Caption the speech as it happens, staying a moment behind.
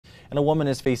And a woman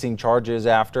is facing charges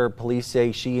after police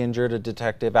say she injured a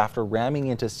detective after ramming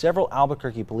into several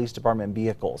Albuquerque Police Department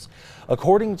vehicles.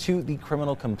 According to the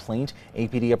criminal complaint,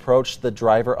 APD approached the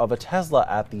driver of a Tesla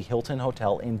at the Hilton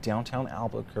Hotel in downtown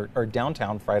Albuquerque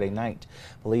downtown Friday night.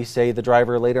 Police say the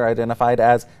driver, later identified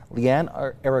as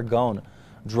Leanne Aragon,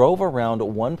 drove around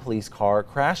one police car,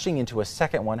 crashing into a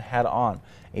second one head-on.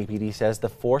 APD says the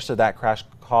force of that crash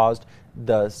caused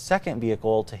the second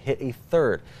vehicle to hit a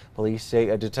third. Police say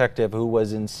a detective who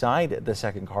was inside the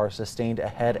second car sustained a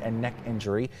head and neck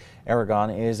injury. Aragon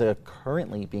is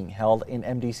currently being held in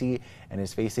MDC and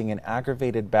is facing an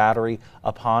aggravated battery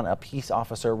upon a peace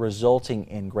officer, resulting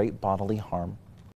in great bodily harm.